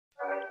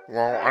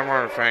Well, I'm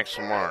Artifacts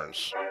of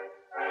Mars,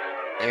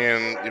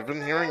 and you've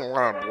been hearing a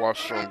lot of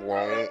bluster and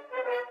blow.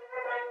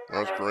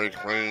 North Korea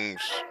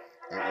claims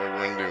that they're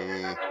going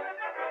to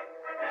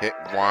hit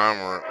Guam,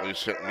 or at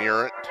least hit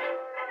near it,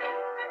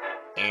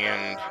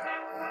 and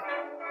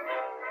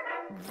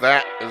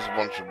that is a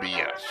bunch of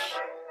BS,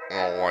 in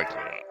all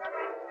likelihood.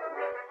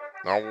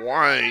 Now,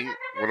 why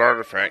would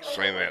Artifacts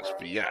say that's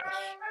BS?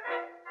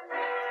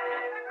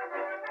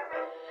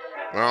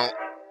 Well,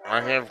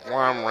 I have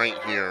Guam right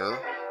here,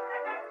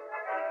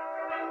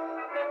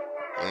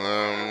 and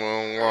then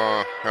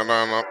we'll head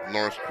on up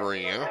North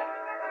Korea.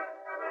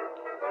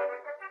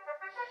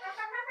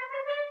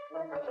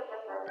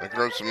 Of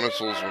course, the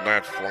missiles would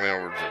not fly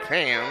over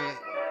Japan,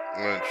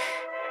 which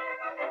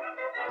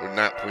would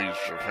not please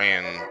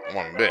Japan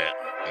one bit.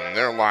 And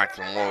they're locked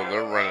and loaded,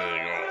 they're ready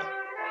to go.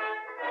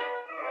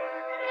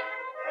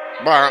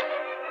 But,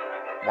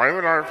 why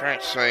would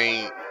Artifacts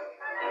say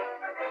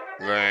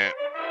that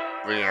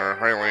they are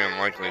highly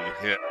unlikely to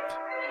hit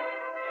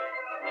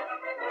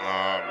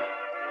Guam?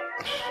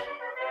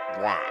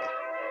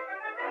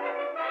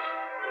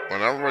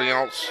 When everybody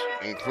else,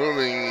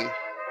 including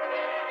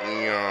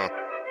the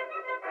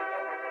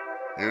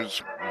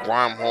here's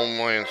Guam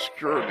Homeland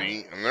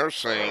Security, and they're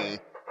saying,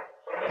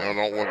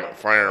 don't look at the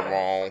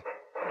fireball,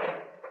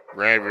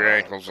 grab your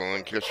ankles, and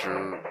then kiss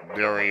your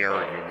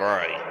derriere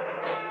goodbye.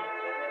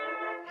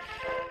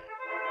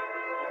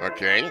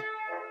 Okay,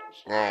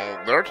 so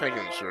they're taking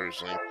it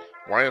seriously.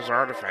 Why is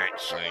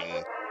Artifacts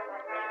saying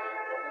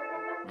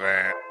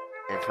that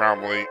they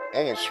probably,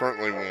 almost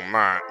certainly will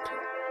not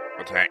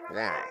attack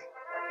Guam?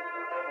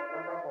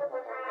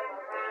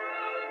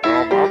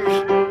 Well,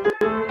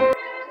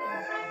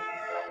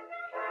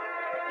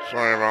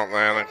 sorry about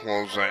that, I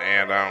closed that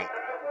ad out.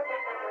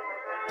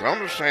 To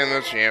understand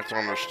this, you have to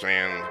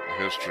understand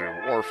the history of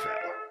warfare.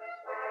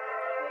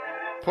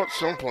 Put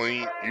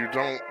simply, you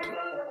don't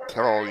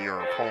tell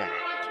your opponent.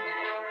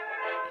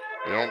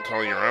 You don't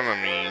tell your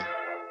enemy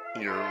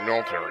your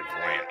military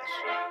plans.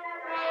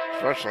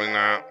 Especially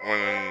not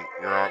when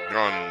you're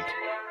outgunned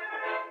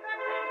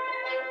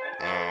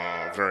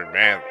very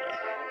badly.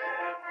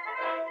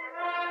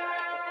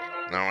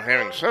 Now,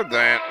 having said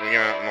that, we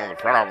got another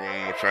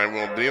problem, which I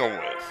will deal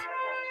with.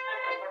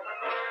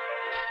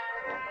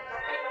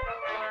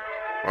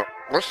 Well,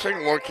 let's take a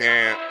look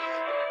at,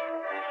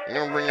 I'm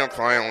going to bring up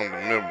the island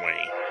of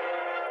Midway.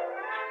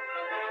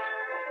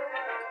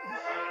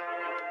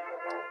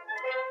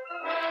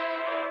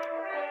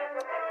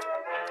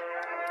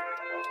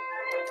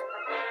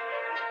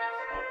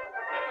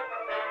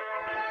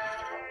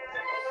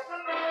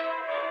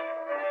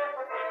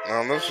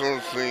 Now, this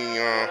is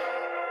the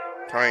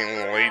tiny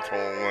little atoll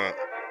that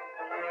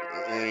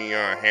we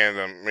had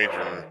a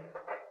major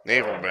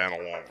naval battle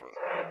over.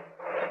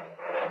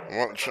 And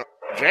what the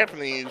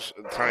Japanese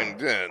at the time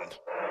did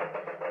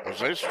was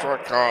they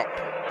struck up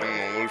in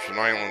the Aleutian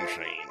island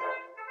chain.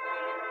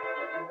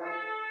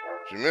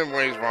 So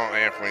Midway is about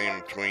halfway in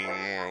between,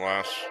 more or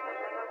less.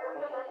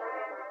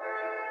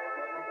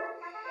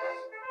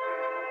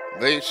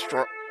 They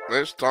struck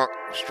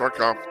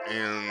up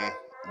in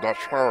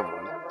Dutch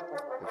Harbor,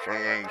 which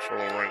I'm going to show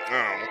right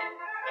now.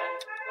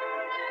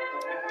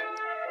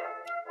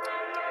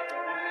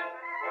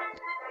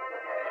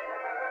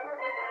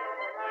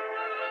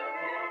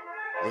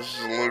 This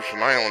is the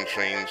Aleutian island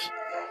chains.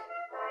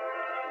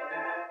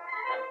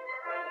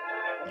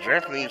 The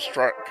Japanese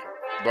struck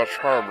Dutch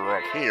Harbor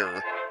up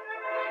here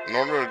in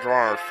order to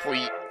draw our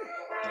fleet,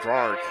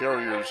 draw our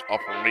carriers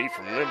up away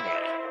from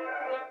Midway.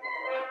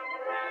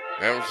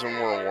 That was in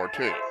World War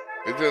II.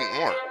 It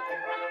didn't work.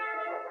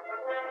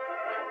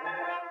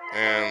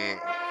 And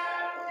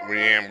we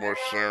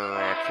ambushed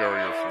their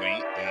carrier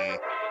fleet and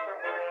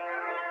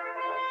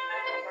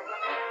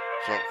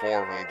sent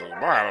four of them to the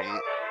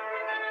bottom.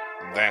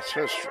 That's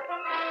history.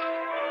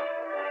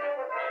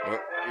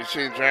 But you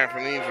see, the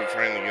Japanese are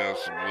trying to get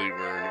us to believe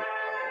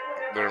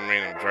their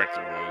main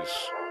objective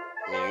was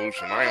the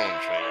Aleutian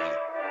island chain,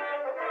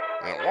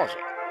 and it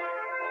wasn't.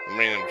 The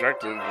main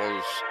objective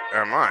was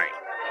MI.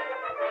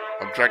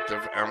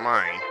 Objective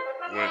MI,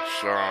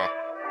 which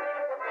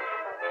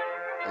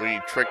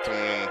we tricked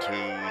them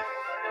into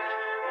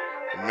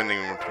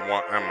admitting to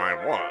what MI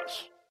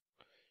was.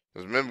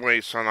 Because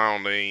Midway sent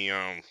out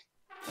a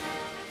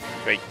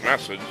fake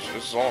message.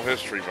 This is all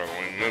history, by the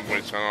way. Midway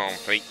sent out a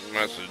fake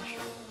message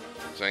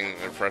saying that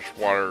their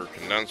freshwater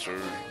condenser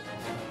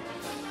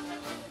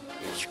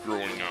was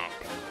screwing up.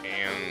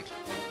 And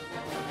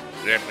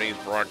the Japanese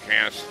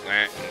broadcast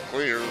that in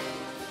clear.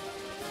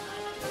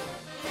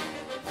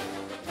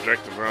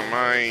 Objective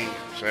MI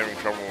is having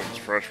trouble with its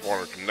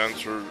freshwater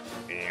condenser,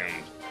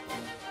 and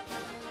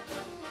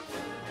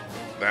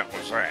that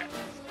was that.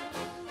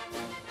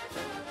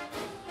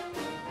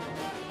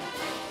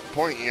 The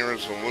point here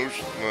is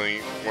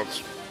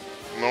what's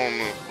known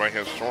by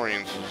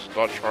historians as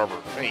Dutch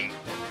Harbor feint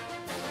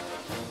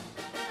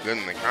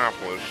didn't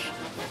accomplish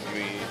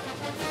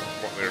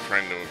what they were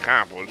trying to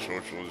accomplish,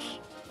 which was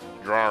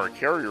draw our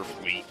carrier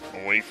fleet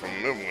away from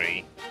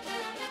Midway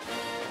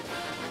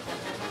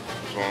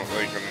so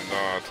they can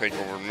take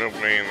over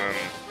Midway, and then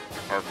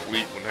our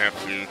fleet would have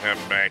to head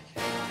back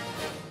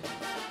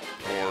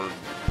toward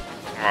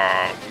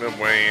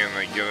Midway, and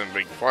they get in a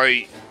big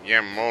fight.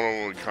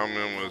 Yamamoto would come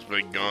in with his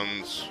big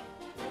guns,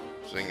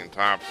 singing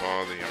top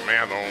of the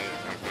Yamato,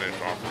 and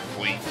finish off the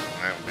fleet,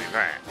 and that would be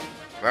that.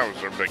 That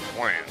was their big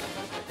plan.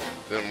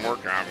 Didn't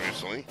work,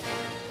 obviously.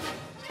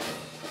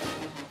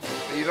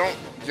 You don't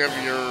give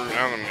your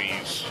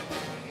enemies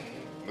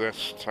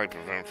this type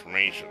of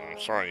information. I'm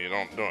sorry, you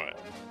don't do it.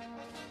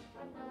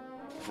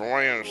 From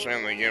what I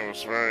understand, they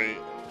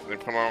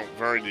put out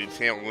very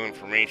detailed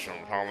information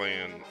on how they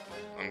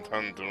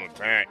intend to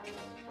attack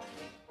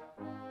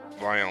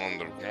the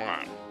island of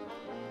Guam.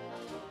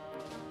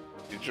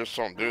 You just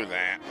don't do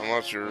that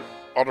unless you're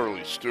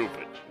utterly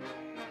stupid.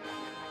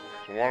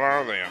 So what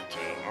are they up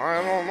to?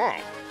 I don't know.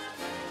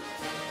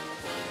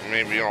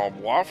 Maybe all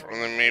bluff, or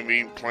they may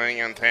be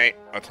planning on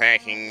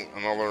attacking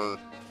another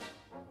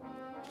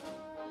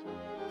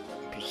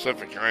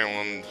Pacific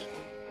island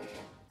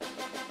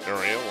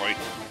area like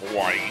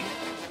Hawaii.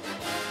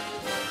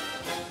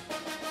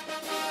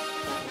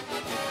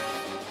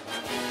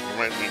 They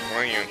might be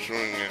planning on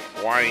shooting at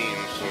Hawaii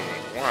instead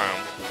of Guam,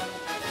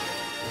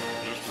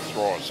 just to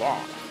throw us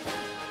off.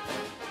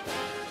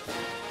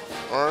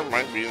 Or it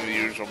might be the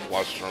usual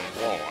bluster and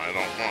blow, I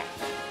don't know.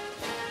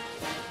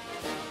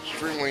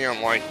 Extremely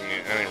unlikely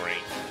at any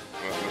rate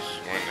that this is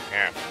going to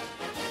happen.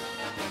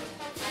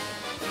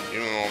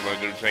 Even though they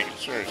do take it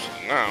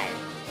seriously. Now,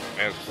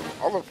 as to the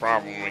other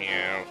problem we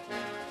have,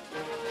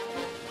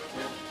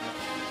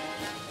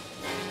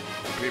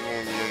 people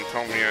have been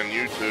telling me on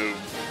YouTube,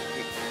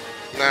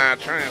 nah,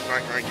 China's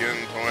not going to get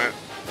into it.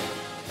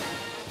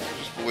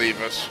 Just believe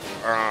us.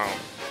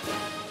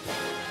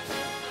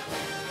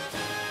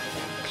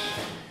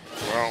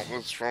 Well,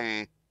 this is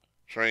from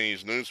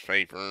Chinese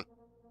newspaper.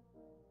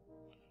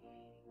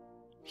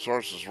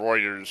 Source is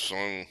Reuters, so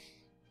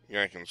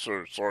yeah, I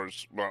consider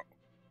source, but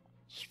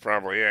it's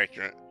probably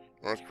accurate.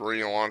 North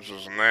Korea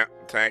launches an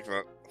attack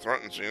that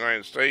threatens the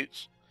United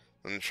States,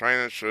 then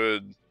China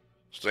should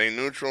stay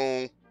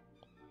neutral.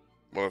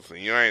 But if the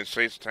United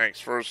States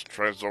attacks first and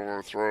tries to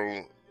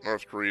overthrow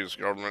North Korea's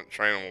government,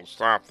 China will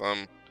stop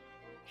them,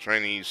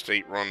 Chinese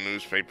state-run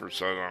newspaper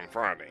said on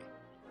Friday.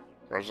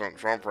 President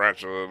Trump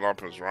ratcheted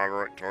up his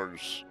rhetoric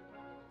towards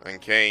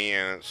NK,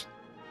 and it's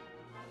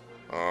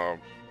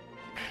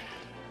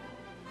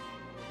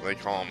they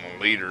call him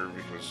a leader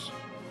because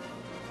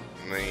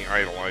they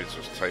idolize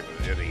this type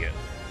of idiot.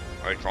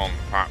 I call him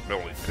the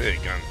pot-bellied pig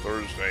on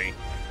Thursday,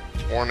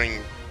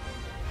 warning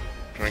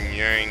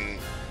Pyongyang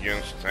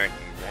against attacking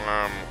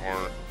Guam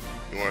or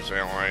U.S.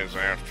 allies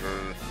after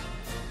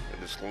it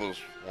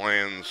disclosed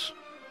plans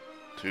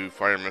to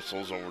fire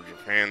missiles over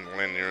Japan to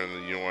land near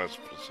the U.S.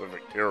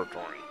 Pacific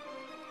territory.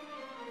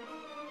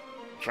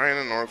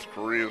 China, North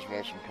Korea's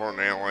most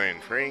important ally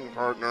and trading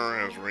partner,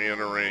 has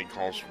reiterated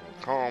calls for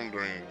calm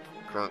during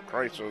the current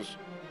crisis,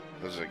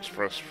 has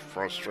expressed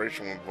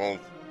frustration with both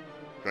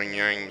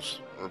Pyongyang's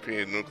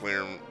repeated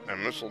nuclear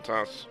and missile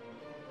tests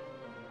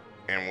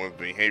and with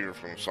behavior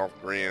from South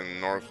Korea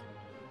and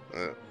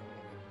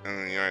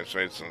the United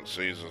States that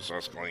sees as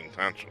escalating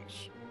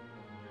tensions.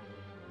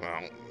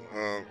 Well,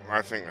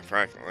 I think the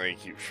fact that they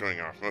keep shooting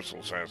off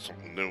missiles has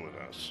something to do with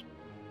this.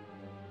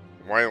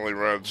 The widely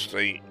read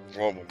state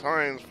Global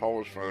Times,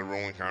 published by the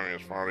ruling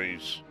Communist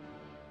Party's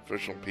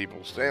official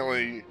People's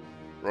Daily,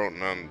 wrote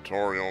an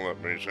editorial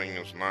that Beijing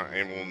is not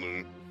able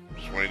to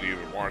persuade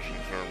either Washington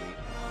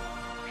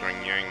or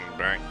Pyongyang to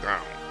back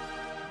down.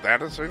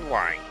 That is a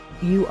lie.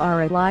 You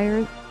are a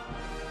liar.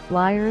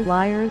 Liar,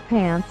 liar,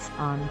 pants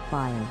on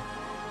fire.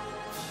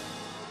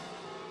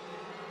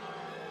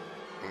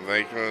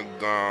 They could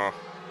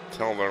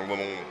tell their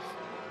little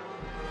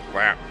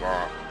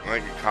lapdog,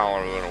 they could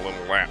collar their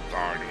little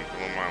lapdog and put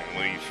them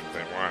on leash if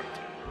they want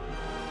to.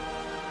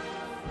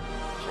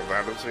 So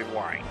that is a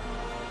lie.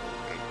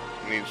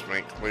 It needs to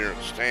make clear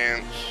its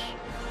stance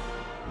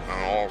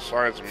on all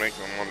sides and make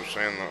them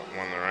understand that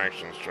when their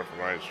actions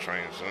jeopardize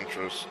China's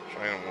interests,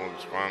 China will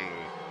respond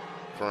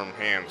with firm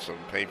hands to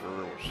the paper,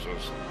 which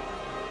does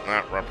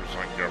not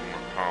represent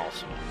government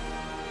policy.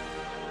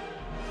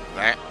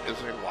 That is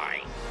a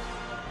lie.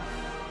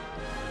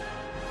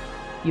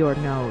 Your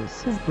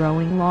nose is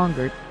growing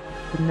longer.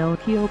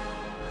 Pinocchio.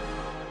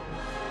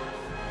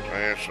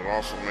 China should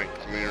also make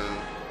clear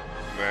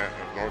that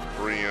if North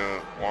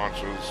Korea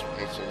launches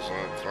missiles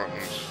and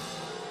threatens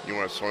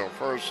U.S. soil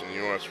first and the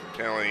U.S.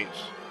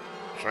 retaliates,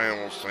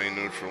 China will stay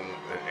neutral,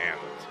 it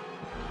added.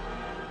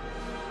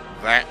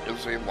 That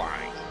is a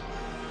lie.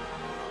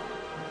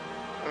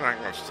 They're not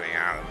going to stay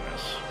out of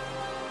this.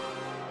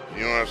 The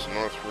U.S. and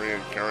North Korea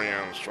carry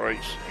on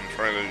strikes and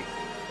try to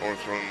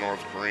overthrow the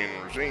North Korean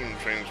regime,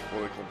 change the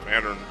political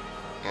pattern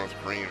of North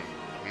Korean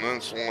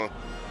peninsula.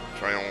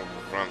 China will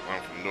prevent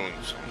them from doing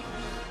so.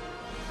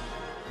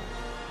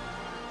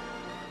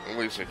 At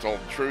least they told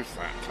the truth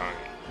that time.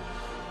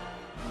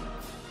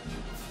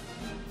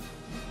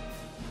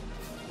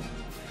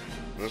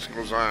 This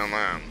goes on and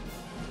on.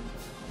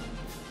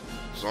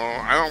 So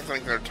I don't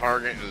think their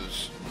target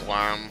is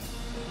Guam.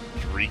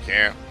 It's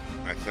recap,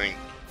 I think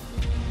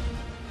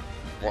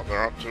what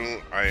they're up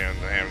to, I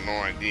have no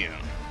idea.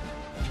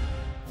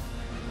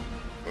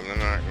 But they're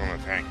not going to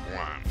attack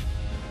Guam.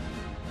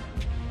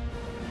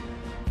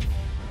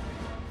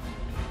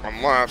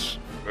 Unless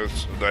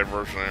it's a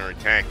diversionary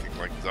tactic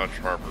like Dutch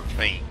Harbor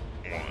feint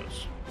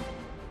was.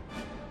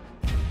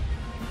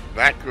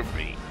 That could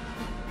be.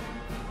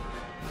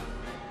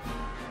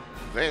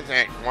 If they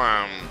attack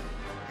Guam,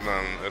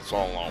 then it's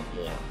all out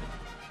war.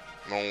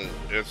 No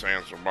ifs,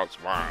 ands, or buts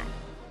about it.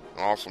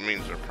 It also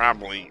means they're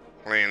probably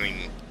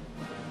planning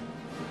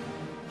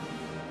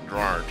to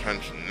draw our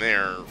attention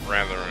there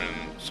rather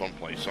than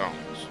someplace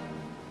else.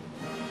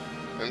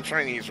 And the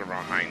Chinese are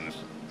behind this.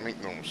 Make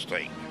no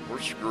mistake.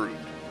 We're screwed.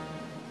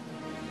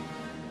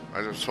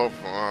 I just hope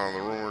the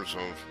rumors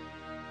of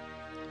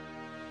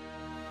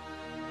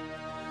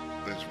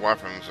these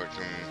weapons that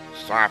can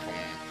stop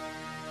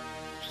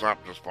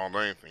just about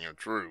anything are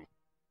true.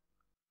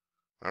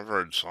 I've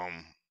heard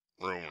some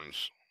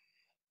rumors.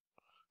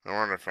 No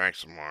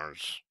artifacts of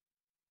Mars.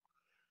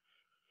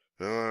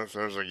 If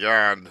there's a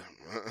God,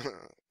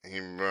 he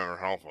better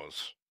help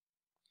us.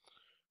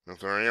 If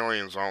there are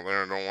aliens out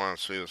there that don't want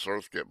to see this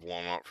Earth get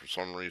blown up for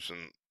some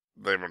reason,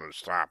 they better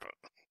stop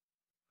it.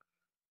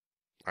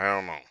 I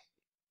don't know.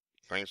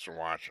 Thanks for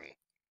watching.